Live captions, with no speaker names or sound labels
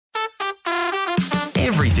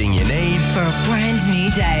everything you need For a brand new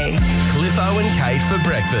day. Cliffo and Kate for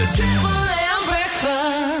breakfast.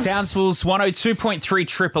 Townsville's 102.3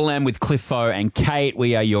 Triple M with Cliffo and Kate.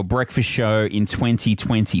 We are your breakfast show in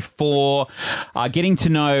 2024. Getting to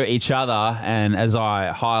know each other, and as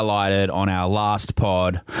I highlighted on our last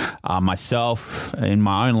pod, myself in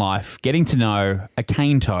my own life, getting to know a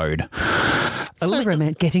cane toad. So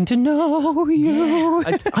romantic. Getting to know you.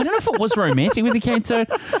 I don't know if it was romantic with the cane toad.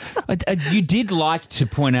 You did like to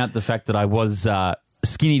point out the fact that I was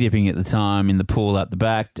skinny dipping at the time in the pool out the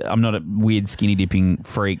back. I'm not a weird skinny dipping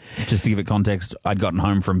freak. Just to give it context, I'd gotten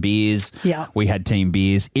home from beers. Yeah. We had team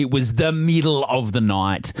beers. It was the middle of the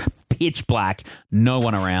night, pitch black, no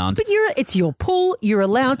one around. But it's your pool. You're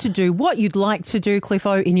allowed to do what you'd like to do,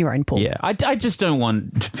 Cliffo, in your own pool. Yeah, I just don't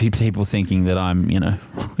want people thinking that I'm,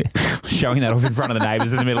 showing that off in front of the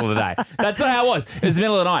neighbours in the middle of the day. That's not how it was. It was the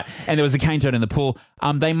middle of the night, and there was a cane toad in the pool.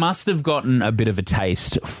 They must have gotten a bit of a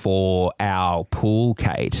taste for our pool,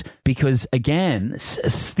 Kate, because, again,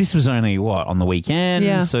 this was only, on the weekend?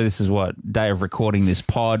 Yeah. So this is, day of recording this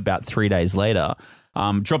pod, about 3 days later.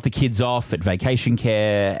 Dropped the kids off at vacation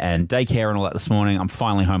care and daycare and all that this morning. I'm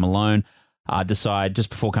finally home alone. Decide just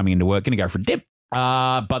before coming into work, going to go for a dip.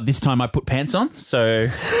 But this time I put pants on, so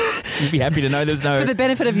you'd be happy to know there's no... For the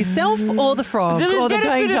benefit of yourself or the frog or the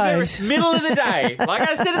cane toad. Middle of the day. Like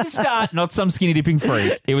I said at the start, not some skinny dipping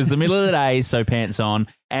freak. It was the middle of the day, so pants on.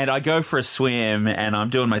 And I go for a swim and I'm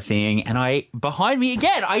doing my thing, and behind me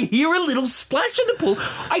again, I hear a little splash in the pool.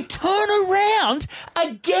 I turn around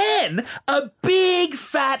again, a big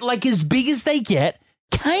fat, like as big as they get,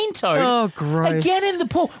 cane toad. Oh, gross. Again in the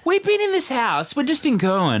pool. We've been in this house, we're just in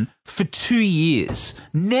Cohen, for 2 years.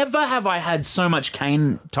 Never have I had so much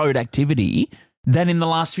cane toad activity than in the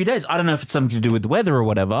last few days. I don't know if it's something to do with the weather or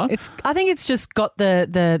whatever. I think it's just got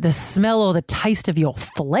the smell or the taste of your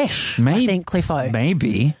flesh, I think, Cliffo.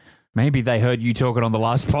 Maybe they heard you talking on the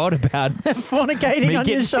last pod about fornicating on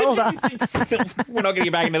your shoulder. We're not going to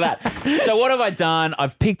get back into that. So what have I done?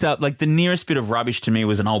 I've picked up, the nearest bit of rubbish to me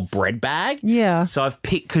was an old bread bag. Yeah. So I've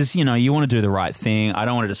picked, because, you want to do the right thing. I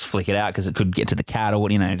don't want to just flick it out because it could get to the cat, or,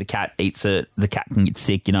 the cat eats it. The cat can get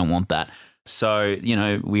sick. You don't want that. So,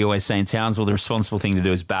 we always say in Townsville, the responsible thing to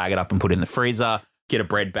do is bag it up and put it in the freezer. Get a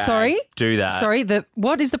bread bag. Sorry? Do that. Sorry,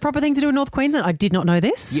 what is the proper thing to do in North Queensland? I did not know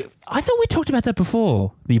this. I thought we talked about that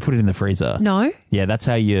before. You put it in the freezer. No. Yeah, that's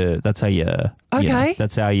how you. Okay.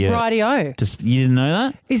 That's how you. Rightio. You didn't know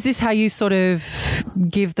that? Is this how you sort of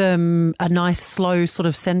give them a nice slow sort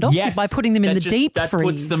of send off? Yes. By putting them in the deep freeze? That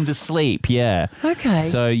puts them to sleep, yeah. Okay.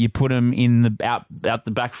 So you put them in out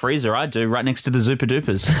the back freezer, I do, right next to the Zupa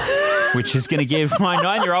Dupas, which is going to give my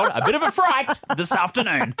 9-year-old a bit of a fright this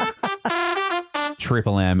afternoon.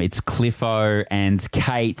 Triple M, it's Cliffo and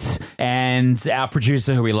Kate and our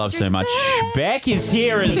producer who we love so much, Beck, is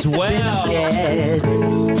here as well.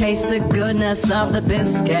 Biscuit. Taste the goodness of the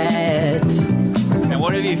biscuit. And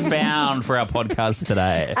what have you found for our podcast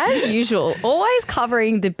today? As usual, always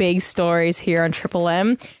covering the big stories here on Triple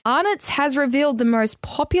M. Arnott's has revealed the most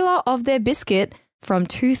popular of their biscuit from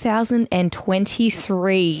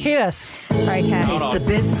 2023. Hit us. Okay. Taste the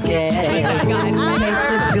biscuit. Taste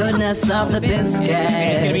the goodness of the biscuit.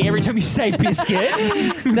 It's going to be every time you say biscuit.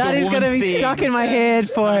 That is going to be stuck in my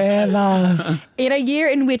head forever. In a year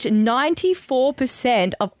in which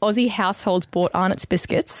 94% of Aussie households bought Arnott's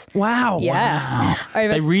biscuits. Wow. Yeah. Wow.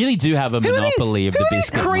 They really do have a monopoly of the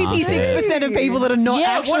biscuit Crazy market. 6% of people that are not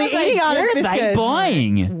actually eating Arnott's biscuits. What are they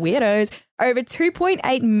buying? Weirdos. Over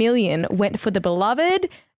 2.8 million went for the beloved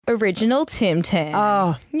original Tim Tam.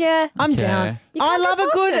 Oh. Yeah. I'm Okay. down. You I can't love a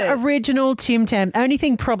get good past it. original Tim Tam. Only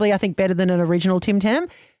thing probably I think better than an original Tim Tam,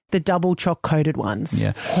 the double choc coated ones.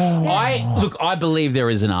 Yeah. I believe there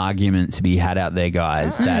is an argument to be had out there,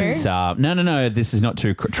 guys. That's no. This is not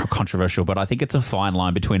too controversial, but I think it's a fine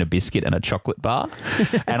line between a biscuit and a chocolate bar.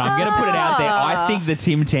 And I'm going to put it out there. I think the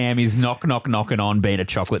Tim Tam is knocking on being a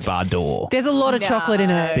chocolate bar door. There's a lot of chocolate in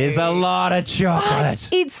it. There's a lot of chocolate.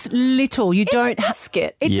 It's little. You don't a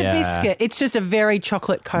biscuit. It's Yeah. a biscuit. It's just a very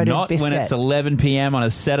chocolate coated Not biscuit. when it's 11 p.m. on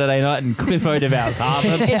a Saturday night and Cliffo devours half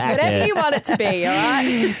a packet. It's whatever you want it to be, all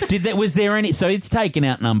right? Was there any? So it's taken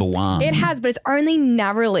out number one. It has, but it's only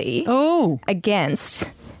narrowly against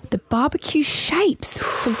the barbecue shapes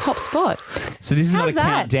for the top spot. So this is not a How's that?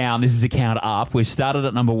 countdown. This is a count up. We've started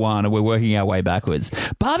at number one and we're working our way backwards.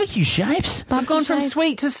 Barbecue shapes. I've gone from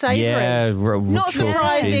sweet to savoury. Yeah, Not chalk cheese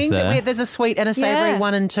surprising there. that there's a sweet and a savoury Yeah.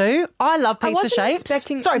 1 and 2. I love pizza wasn't shapes.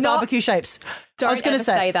 expecting- Sorry, not- barbecue shapes. Don't was going ever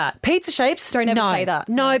to say that. Pizza shapes. Don't ever no. say that.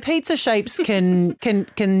 No, pizza shapes can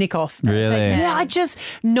nick off. Really? Yeah, I just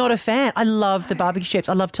not a fan. I love the barbecue shapes.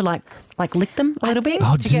 I love to like lick them a little bit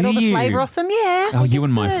Oh, to get do all the you? flavour off them. Yeah. Oh, you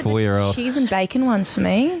and my The 4-year-old. cheese and bacon ones for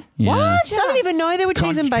me. Yeah. What? I don't even know there were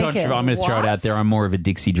cheese and bacon. I'm going to throw it What? out there. I'm more of a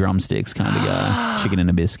Dixie drumsticks kind of guy. Chicken and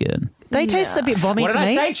a biscuit. They taste a bit vommy What to did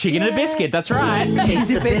me. I say? Chicken and a biscuit. That's right. Taste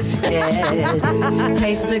the biscuit.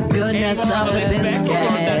 Taste the goodness of the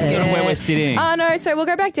That's sort of where we're biscuit. sitting. No, so we'll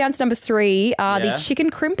go back down to number 3, Yeah. the chicken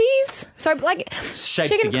crimpies. So, like, Shapes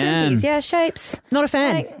chicken again. crimpies. Yeah, shapes. Not a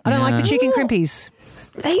fan. Like- I don't like the chicken Ooh. crimpies.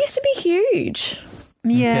 They used to be huge.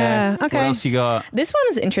 Yeah. What Okay. else you got? This one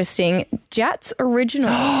is interesting. Jats Original.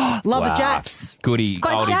 Love Wow. a Jats. Goodie.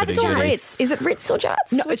 But oldie Jats but or a goodie. Ritz? Is it Ritz or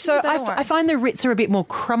Jats? No, Which is so the better one? I find the Ritz are a bit more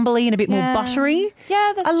crumbly and a bit more Yeah. buttery.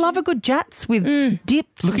 Yeah, that's I love true. a good Jats with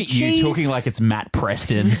dips. Look and at you cheese. talking like it's Matt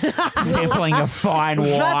Preston sampling a fine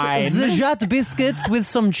wine. The Jat biscuits with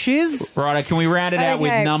some cheese. Right, can we round it out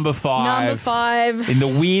with Okay. number 5? Number 5, In the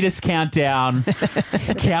weirdest countdown,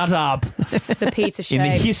 count up the pizza in the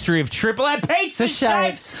shapes. history of Triple M pizza shapes.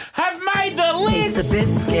 shapes have made the Taste list. the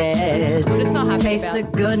biscuit. Just not happy Taste about. the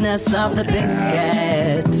goodness of the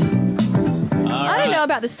biscuit. I don't know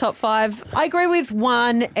about this top 5. I agree with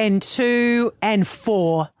 1 and 2 and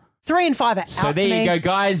 4. 3 and 5 are So out there for you me. go,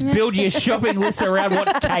 guys. Build your shopping list around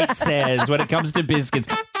what Kate says when it comes to biscuits.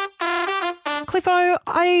 Cliffo,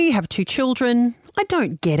 I have 2 children. I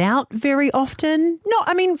don't get out very often. No,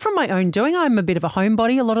 I mean, from my own doing, I'm a bit of a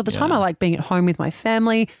homebody a lot of the time. I like being at home with my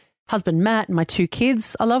family, husband Matt and my 2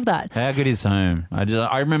 kids. I love that. How good is home?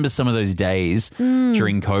 I remember some of those days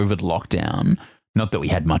during COVID lockdown. Not that we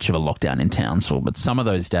had much of a lockdown in Townsville, but some of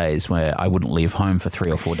those days where I wouldn't leave home for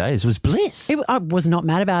 3 or 4 days was bliss. I was not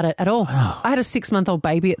mad about it at all. I had a 6-month-old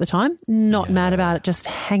baby at the time. Not mad about it, just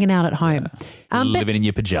hanging out at home. But living in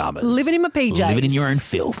your pajamas. living in my PJs. Living in your own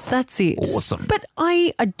filth. That's it. Awesome. But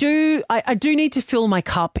I do need to fill my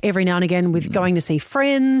cup every now and again with going to see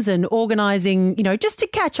friends and organising, just to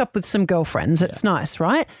catch up with some girlfriends. It's nice,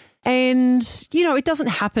 right? And, it doesn't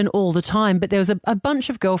happen all the time, but there was a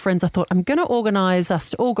bunch of girlfriends I thought, I'm going to organise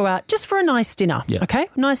us to all go out just for a nice dinner. Yeah. Okay?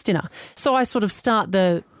 Nice dinner. So I sort of start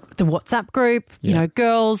the WhatsApp group,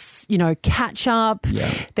 girls, catch up.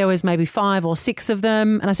 Yeah. There was maybe 5 or 6 of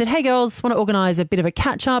them. And I said, hey, girls, want to organise a bit of a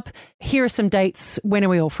catch up. Here are some dates. When are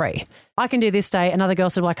we all free? I can do this day. Another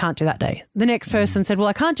girl said, well, I can't do that day. The next person said, well,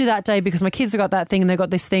 I can't do that day because my kids have got that thing and they've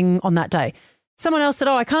got this thing on that day. Someone else said,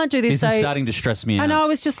 oh, I can't do this This day. is starting to stress me out. And I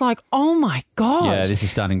was just like, oh my God. Yeah, this is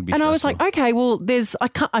starting to be And I was stressful. like, okay, well,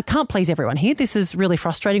 I can't please everyone here. This is really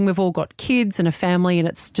frustrating. We've all got kids and a family and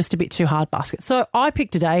it's just a bit too hard basket. So I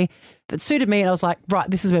picked a day that suited me and I was like, right,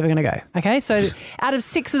 this is where we're going to go. Okay, so out of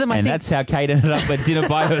 6 of them, I And think that's how Kate ended up at dinner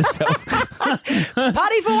by herself.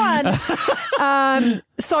 party for one.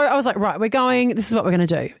 So I was like, right, we're going. This is what we're going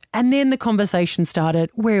to do. And then the conversation started.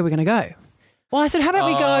 Where are we going to go? Well, I said, how about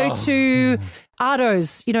we go to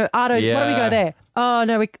Ardo's? Ardo's. Why don't we Yeah. go there? Oh,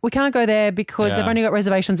 no, we can't go there because Yeah. they've only got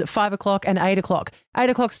reservations at 5 o'clock and 8 o'clock. 8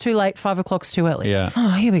 o'clock's too late, 5 o'clock's too early. Yeah.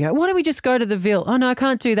 Oh, here we go. Why don't we just go to the Ville? Oh, no, I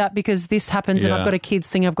can't do that because this happens and Yeah. I've got a kids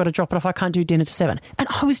thing. I've got to drop it off. I can't do dinner to 7. And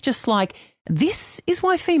I was just like, this is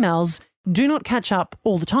why females do not catch up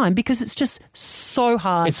all the time because it's just so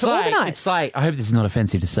hard to organise. It's like, I hope this is not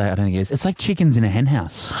offensive to say, I don't think it is. It's like chickens in a hen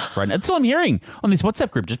house, right? That's all I'm hearing on this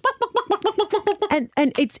WhatsApp group. Just And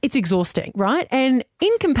it's exhausting, right? And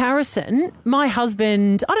in comparison, my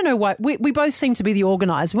husband, I don't know why, we both seem to be the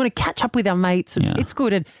organised. We want to catch up with our mates. It's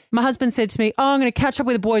good. And my husband said to me, oh, I'm going to catch up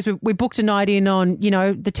with the boys. We booked a night in on,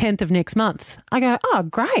 the 10th of next month. I go, oh,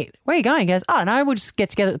 great. Where are you going? He goes, I don't know. We'll just get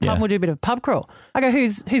together at the pub and we'll do a bit of a pub crawl. I go,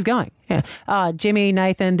 who's going? Yeah. Jimmy,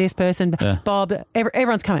 Nathan, this person, Bob,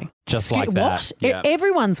 everyone's coming. Just like that. What? Yeah.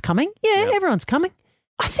 Everyone's coming? Yeah, everyone's coming.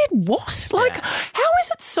 I said, what? Like, how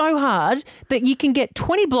is it so hard that you can get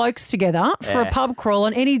 20 blokes together for a pub crawl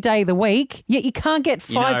on any day of the week, yet you can't get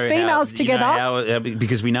 5 females together?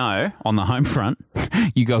 Because we know on the home front,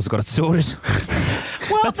 you guys got it sorted.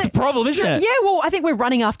 Well, That's the problem, isn't it? Yeah, well, I think we're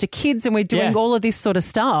running after kids and we're doing all of this sort of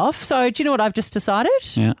stuff. So do you know what I've just decided?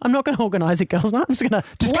 Yeah. I'm not going to organise a girls' night. I'm just going to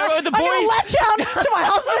go with the I'm going boys. to latch on to my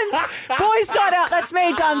husband's boys' night out. That's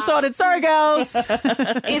me, done, sorted. Sorry, girls.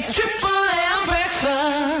 It's Triple M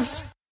breakfast.